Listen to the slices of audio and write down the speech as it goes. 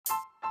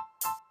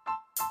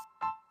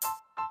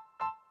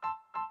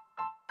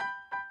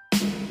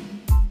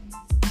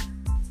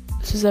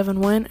This is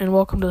Evan Wynn, and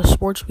welcome to the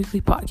Sports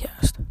Weekly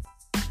Podcast.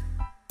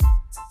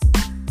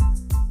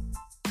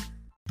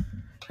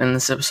 In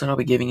this episode, I'll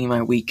be giving you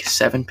my Week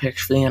 7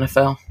 picks for the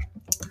NFL.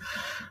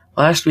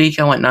 Last week,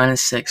 I went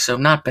 9-6, so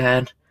not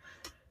bad.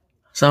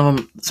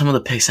 Some of the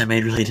picks I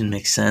made really didn't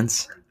make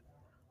sense.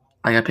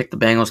 Like, I picked the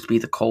Bengals to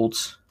beat the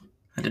Colts.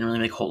 That didn't really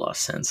make a whole lot of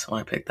sense when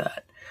I picked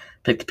that.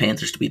 Picked the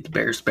Panthers to beat the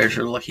Bears. The Bears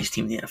are the luckiest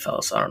team in the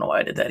NFL, so I don't know why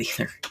I did that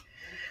either.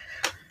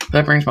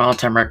 That brings my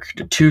all-time record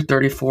to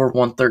 234,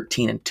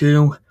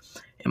 113-2,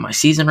 and my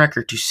season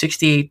record to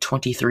 68,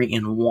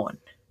 23-1.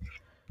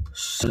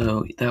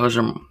 So that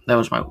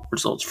was my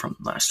results from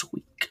last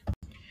week.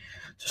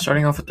 So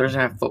starting off with Thursday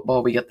Night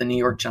Football, we got the New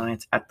York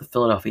Giants at the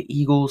Philadelphia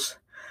Eagles.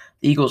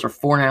 The Eagles are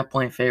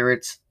 4.5-point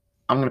favorites.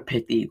 I'm going to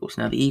pick the Eagles.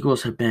 Now, the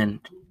Eagles have been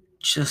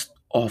just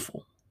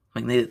awful.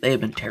 Like, they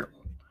have been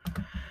terrible.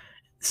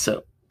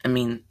 So, I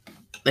mean,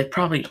 they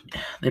probably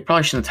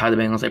shouldn't have tied the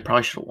Bengals. They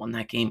probably should have won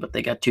that game, but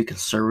they got too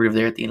conservative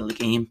there at the end of the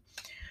game.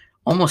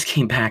 Almost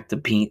came back to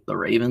beat the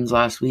Ravens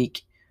last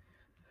week.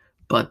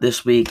 But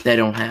this week, they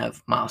don't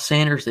have Miles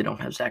Sanders. They don't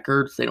have Zach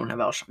Ertz. They don't have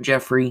Alshon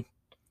Jeffrey.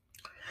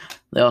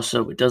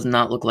 It does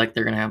not look like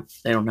they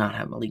do not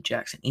have Malik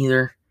Jackson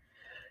either.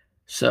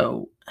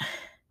 So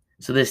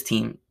this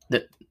team,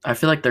 I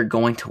feel like they're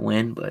going to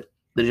win, but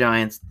the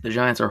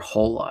Giants are a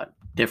whole lot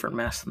different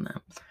mess than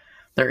them.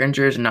 Their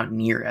injuries are not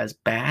near as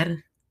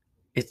bad.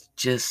 It's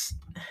just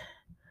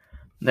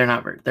they're not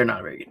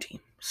a very good team.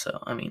 So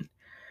I mean,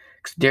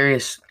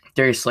 Darius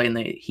Slayton,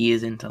 he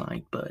is in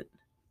tonight, but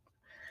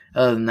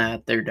other than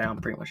that, they're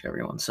down pretty much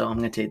everyone. So I'm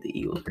going to take the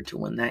Eagles to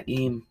win that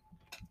game.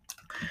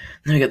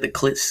 Then we got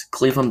the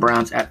Cleveland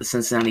Browns at the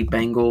Cincinnati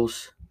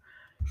Bengals.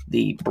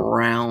 The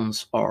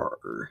Browns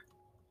are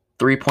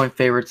 3-point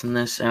favorites in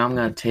this, and I'm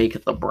going to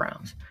take the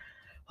Browns.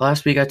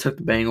 Last week I took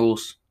the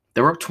Bengals.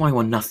 They were up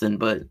 21-0,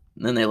 but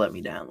then they let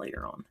me down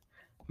later on.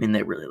 I mean,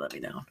 they really let me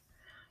down.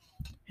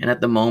 And at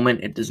the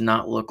moment, it does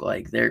not look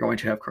like they're going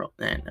to have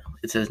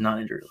it says not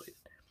injury related.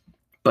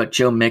 But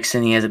Joe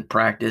Mixon, he hasn't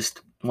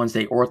practiced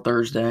Wednesday or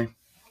Thursday.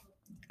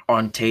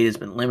 On Tate has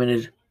been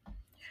limited.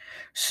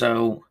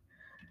 So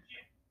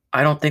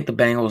I don't think the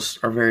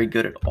Bengals are very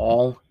good at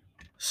all.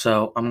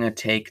 So I'm going to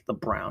take the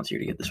Browns here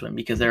to get this win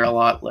because they're a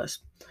lot less.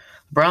 The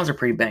Browns are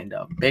pretty banged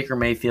up. Baker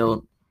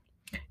Mayfield,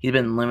 he's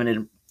been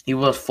limited. He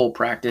was full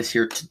practice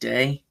here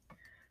today,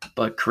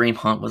 but Kareem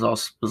Hunt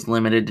was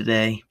limited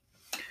today.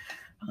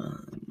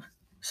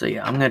 So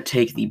yeah, I'm going to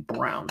take the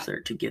Browns there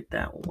to get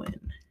that win.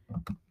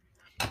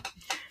 And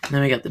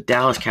then we got the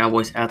Dallas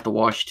Cowboys at the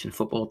Washington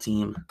Football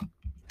Team.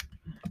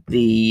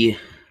 The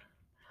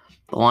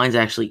line's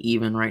actually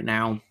even right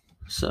now,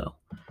 so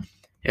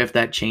if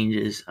that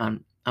changes, I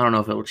don't know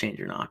if it will change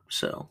or not.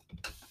 So,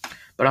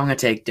 but I'm going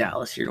to take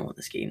Dallas here to win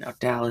this game. Now,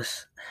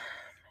 Dallas,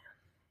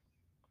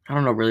 I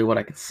don't know really what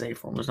I can say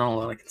for them. There's not a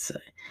lot I can say.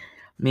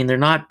 I mean, they're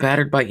not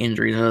battered by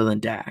injuries other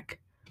than Dak,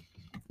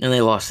 and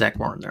they lost Zach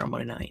Martin there on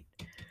Monday night.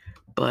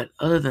 But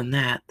other than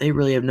that, they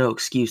really have no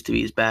excuse to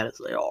be as bad as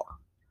they are.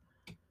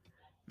 I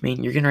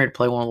mean, you're getting ready to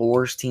play one of the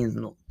worst teams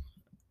in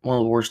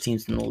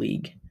the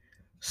league.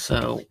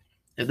 So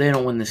if they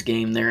don't win this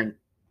game,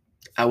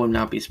 I would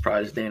not be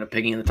surprised if they end up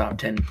picking in the top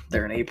 10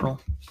 there in April.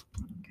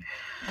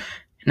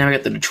 Now we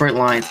got the Detroit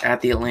Lions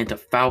at the Atlanta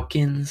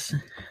Falcons.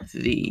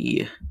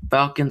 The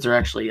Falcons are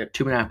actually a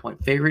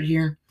 2.5-point favorite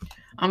here.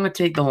 I'm going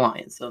to take the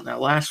Lions, though. Now,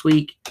 last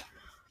week,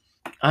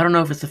 I don't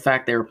know if it's the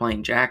fact they were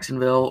playing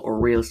Jacksonville or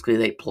realistically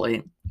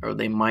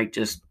they might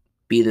just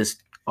be this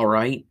all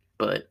right,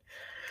 but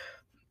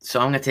so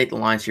I'm going to take the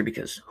Lions here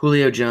because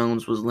Julio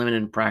Jones was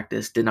limited in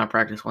practice, did not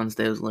practice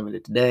Wednesday, was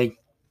limited today.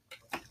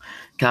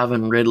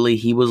 Calvin Ridley,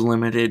 he was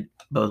limited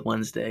both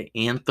Wednesday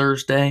and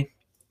Thursday.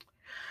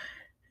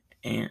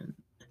 And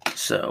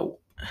so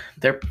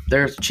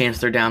there's a chance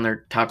they're down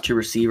their top two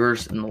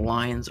receivers, and the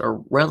Lions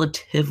are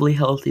relatively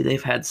healthy.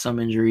 They've had some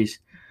injuries,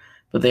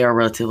 but they are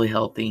relatively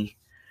healthy.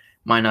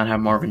 Might not have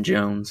Marvin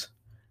Jones,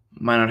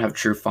 might not have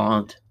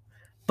Trufant,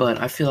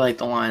 but I feel like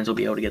the Lions will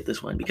be able to get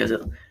this win because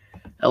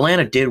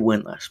Atlanta did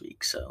win last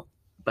week. So,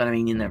 but I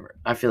mean,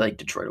 I feel like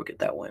Detroit will get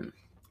that win.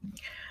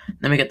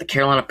 Then we got the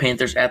Carolina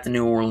Panthers at the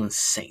New Orleans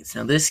Saints.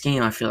 Now, this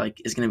game I feel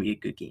like is going to be a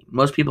good game.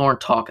 Most people aren't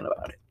talking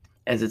about it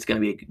as it's going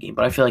to be a good game,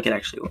 but I feel like it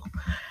actually will.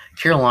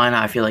 Carolina,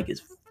 I feel like,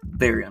 is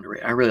very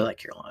underrated. I really like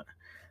Carolina.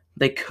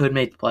 They could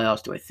make the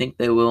playoffs. Do I think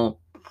they will?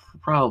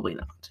 Probably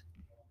not.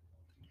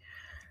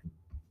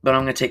 But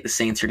I'm going to take the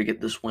Saints here to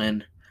get this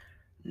win.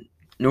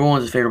 New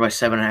Orleans is favored by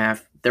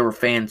 7.5. There were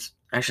fans.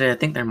 Actually, I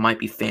think there might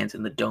be fans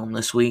in the Dome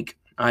this week.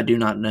 I do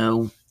not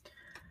know.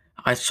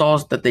 I saw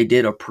that they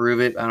did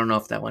approve it. I don't know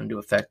if that went into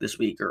effect this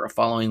week or a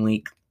following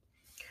week.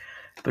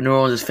 But New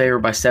Orleans is favored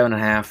by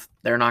 7.5.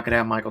 They're not going to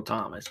have Michael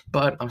Thomas.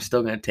 But I'm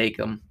still going to take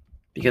them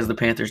because the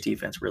Panthers'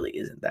 defense really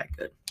isn't that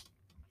good.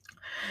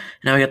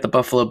 Now we got the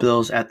Buffalo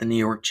Bills at the New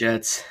York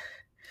Jets.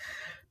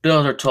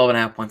 Bills are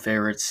 12.5-point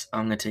favorites.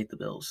 I'm going to take the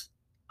Bills.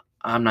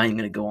 I'm not even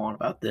going to go on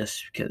about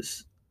this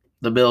because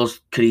the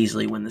Bills could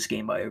easily win this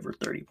game by over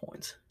 30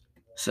 points.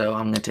 So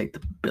I'm going to take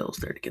the Bills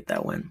there to get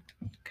that win.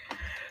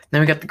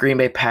 Then we got the Green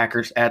Bay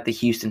Packers at the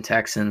Houston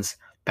Texans.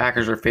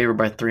 Packers are favored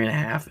by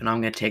 3.5, and I'm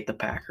going to take the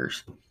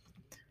Packers.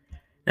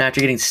 Now,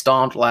 after getting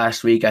stomped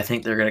last week, I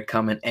think they're going to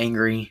come in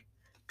angry,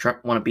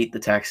 want to beat the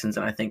Texans,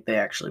 and I think they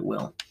actually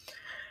will.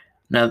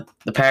 Now,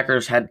 the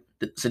Packers had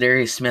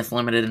Za'Darius Smith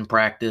limited in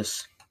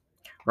practice.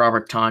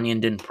 Robert Tonyan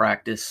didn't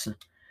practice.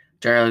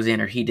 Jair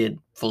Alexander, he did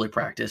fully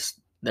practice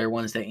there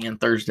Wednesday and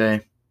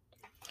Thursday.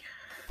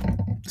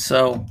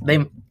 So,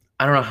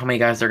 I don't know how many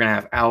guys they're going to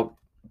have out.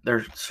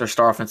 Their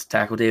star offensive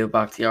tackle, David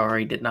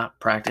Bakhtiari, did not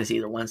practice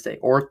either Wednesday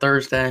or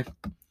Thursday.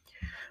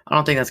 I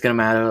don't think that's going to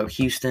matter.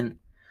 Houston,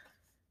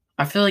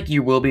 I feel like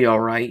you will be all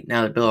right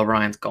now that Bill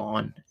O'Brien's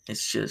gone.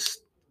 It's just,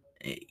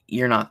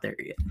 you're not there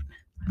yet.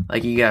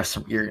 Like, you're going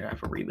to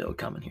have a rebuild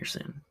coming here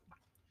soon.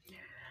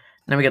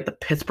 Then we got the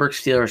Pittsburgh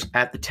Steelers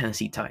at the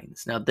Tennessee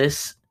Titans. Now,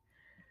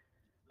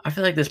 I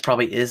feel like this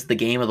probably is the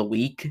game of the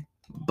week,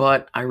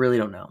 but I really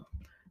don't know.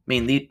 I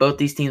mean, both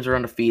these teams are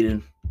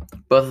undefeated.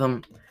 Both of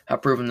them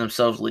have proven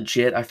themselves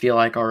legit, I feel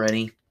like,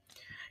 already.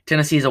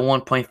 Tennessee is a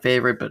 1-point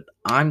favorite, but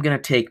I'm going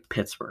to take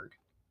Pittsburgh.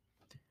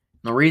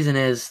 The reason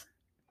is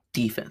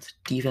defense.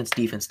 Titans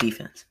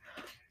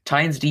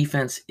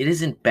defense, it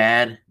isn't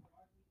bad,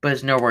 but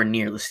it's nowhere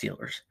near the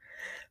Steelers.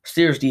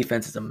 Steelers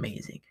defense is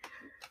amazing.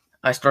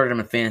 I started them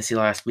in fantasy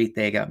last week.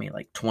 They got me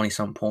like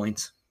 20-some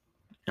points.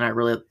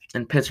 And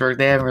in Pittsburgh,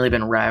 they haven't really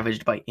been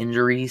ravaged by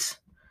injuries.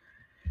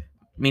 I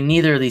mean,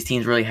 neither of these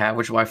teams really have,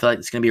 which is why I feel like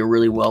it's going to be a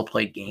really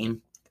well-played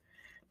game.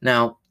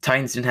 Now,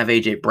 Titans didn't have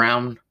A.J.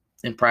 Brown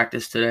in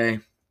practice today.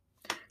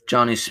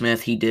 Jonnu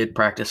Smith, he did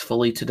practice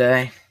fully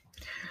today.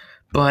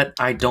 But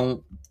I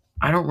don't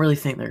really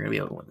think they're going to be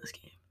able to win this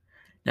game.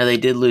 Now, they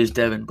did lose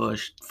Devin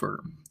Bush.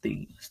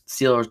 The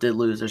Steelers did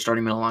lose their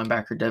starting middle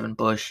linebacker, Devin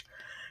Bush.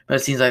 But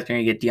it seems like they're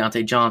going to get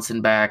Deontay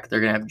Johnson back.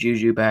 They're going to have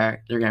Juju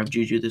back. They're going to have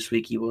Juju this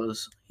week.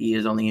 He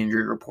is on the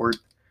injury report.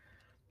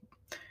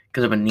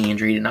 Because of a knee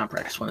injury, he did not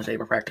practice Wednesday,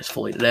 but practiced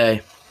fully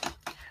today.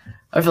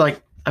 I feel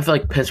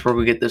like Pittsburgh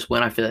will get this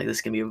win. I feel like this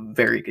is going to be a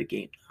very good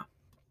game.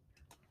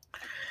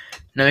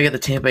 Now we got the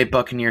Tampa Bay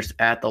Buccaneers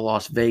at the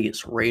Las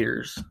Vegas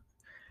Raiders.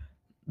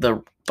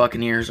 The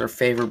Buccaneers are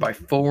favored by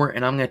 4,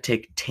 and I'm going to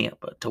take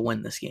Tampa to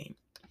win this game.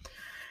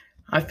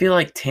 I feel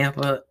like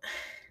Tampa,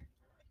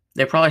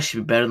 they probably should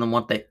be better than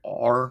what they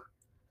are.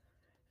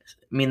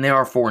 I mean, they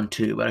are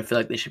 4-2, but I feel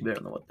like they should be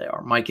better than what they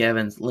are. Mike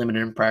Evans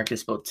limited in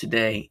practice both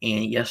today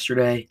and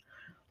yesterday.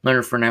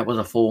 Leonard Fournette was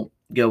a full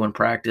go in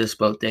practice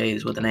both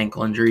days with an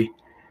ankle injury.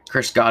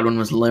 Chris Godwin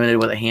was limited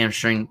with a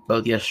hamstring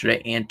both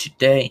yesterday and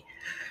today.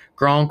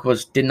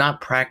 Gronk did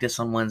not practice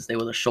on Wednesday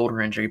with a shoulder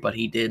injury, but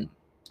he did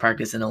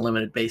practice in a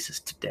limited basis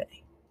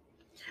today.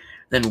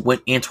 Then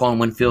Antoine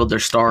Winfield, their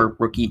star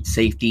rookie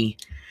safety,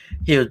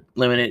 he was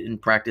limited in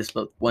practice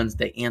both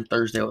Wednesday and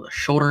Thursday with a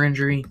shoulder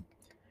injury.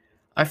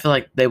 I feel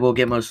like they will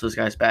get most of those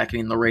guys back. I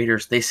mean, the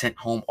Raiders, they sent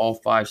home all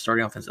 5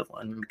 starting offensive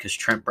linemen because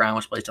Trent Brown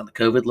was placed on the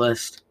COVID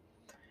list.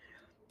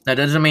 That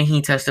doesn't mean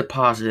he tested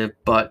positive,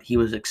 but he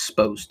was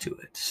exposed to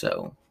it.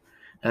 So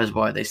that is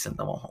why they sent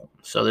them all home.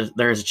 So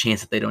there is a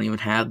chance that they don't even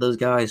have those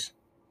guys.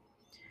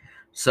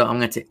 So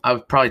I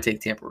would probably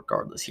take Tampa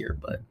regardless here,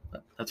 but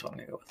that's what I'm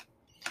going to go with.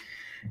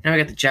 Now we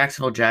got the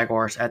Jacksonville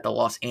Jaguars at the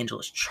Los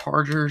Angeles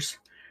Chargers.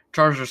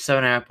 Chargers are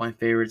 7.5-point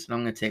favorites, and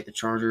I'm going to take the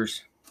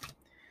Chargers.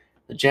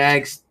 The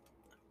Jags,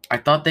 I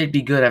thought they'd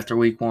be good after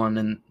week 1,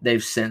 and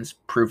they've since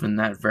proven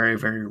that very,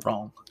 very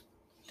wrong.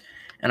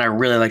 And I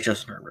really like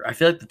Justin Herbert. I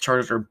feel like the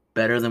Chargers are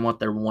better than what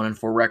their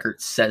 1-4 record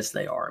says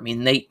they are. I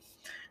mean, they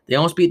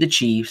almost beat the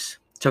Chiefs,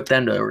 took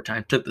them to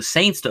overtime, took the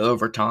Saints to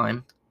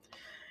overtime,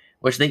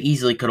 which they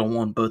easily could have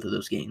won both of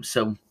those games.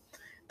 So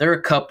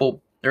they're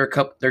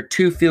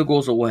 2 field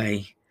goals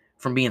away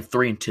from being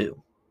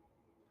 3-2.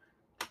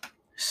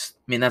 I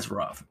mean, that's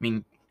rough. I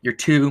mean,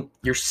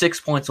 you're 6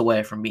 points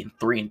away from being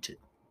 3-2.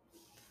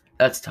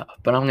 That's tough,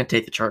 but I'm going to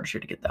take the Chargers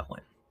here to get that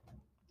win.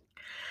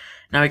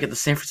 Now we get the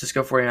San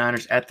Francisco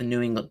 49ers at the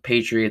New England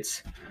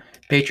Patriots.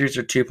 Patriots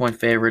are 2-point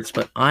favorites,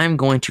 but I'm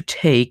going to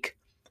take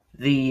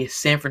the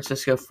San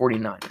Francisco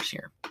 49ers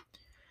here.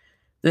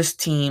 This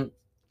team,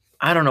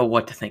 I don't know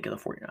what to think of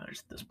the 49ers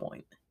at this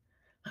point.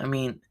 I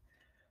mean,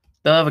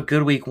 they'll have a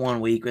good week 1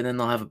 week, and then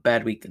they'll have a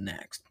bad week the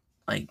next.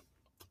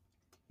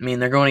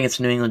 They're going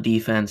against New England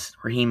defense.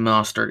 Raheem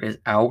Mostert is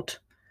out,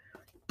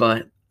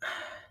 but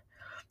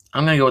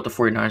I'm going to go with the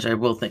 49ers. I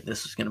do think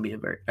this is going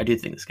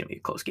to be a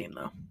close game,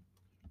 though.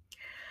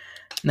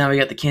 Now we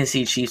got the Kansas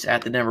City Chiefs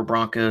at the Denver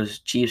Broncos.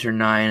 Chiefs are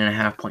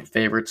 9.5-point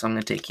favorites. I'm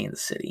going to take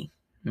Kansas City.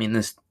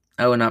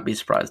 I would not be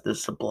surprised if this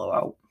is a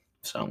blowout.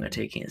 So I'm going to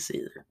take Kansas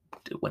City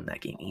to win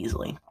that game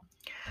easily.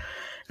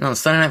 And on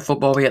Sunday Night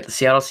Football, we got the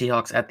Seattle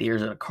Seahawks at the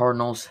Arizona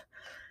Cardinals.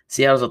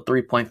 Seattle's a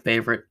 3-point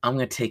favorite. I'm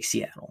going to take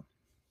Seattle.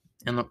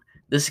 And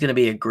this is going to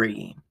be a great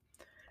game.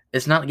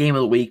 It's not the game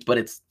of the week, but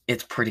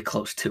it's pretty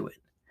close to it.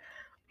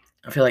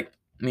 I feel like,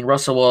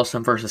 Russell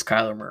Wilson versus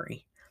Kyler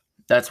Murray.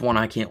 That's one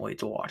I can't wait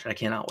to watch. I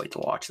cannot wait to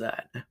watch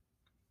that.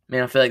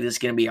 I feel like this is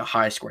going to be a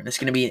high score. This is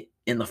going to be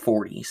in the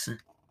 40s.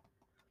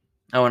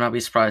 I would not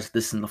be surprised if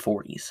this is in the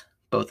 40s.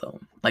 Both of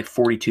them. Like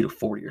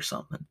 42-40 or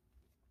something.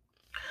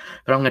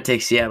 But I'm going to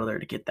take Seattle there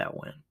to get that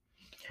win.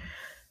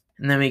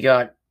 And then we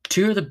got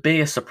two of the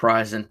biggest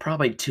surprises and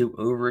probably two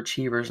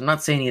overachievers. I'm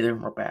not saying either of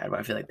them are bad, but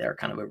I feel like they're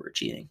kind of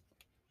overachieving.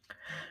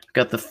 We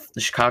got the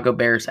Chicago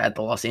Bears at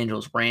the Los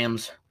Angeles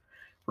Rams.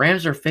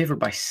 Rams are favored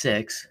by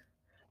 6,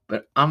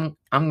 but I'm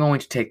going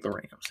to take the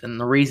Rams. And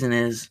the reason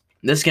is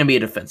this is going to be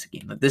a defensive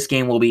game. This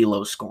game will be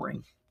low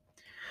scoring.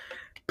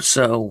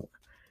 So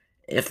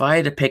if I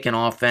had to pick an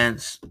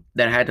offense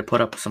that had to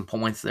put up some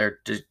points there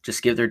to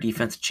just give their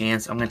defense a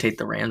chance, I'm going to take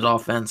the Rams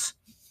offense.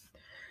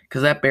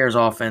 Because that Bears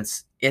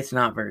offense, it's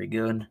not very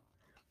good.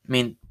 I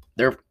mean,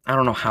 I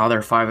don't know how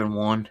they're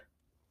 5-1,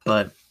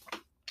 but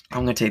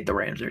I'm going to take the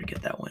Rams there to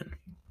get that win.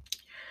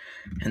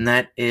 And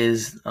that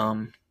is,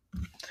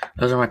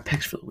 those are my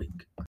picks for the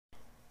week.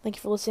 Thank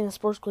you for listening to the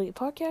Sports Weekly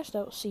Podcast.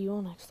 I will see you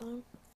all next time.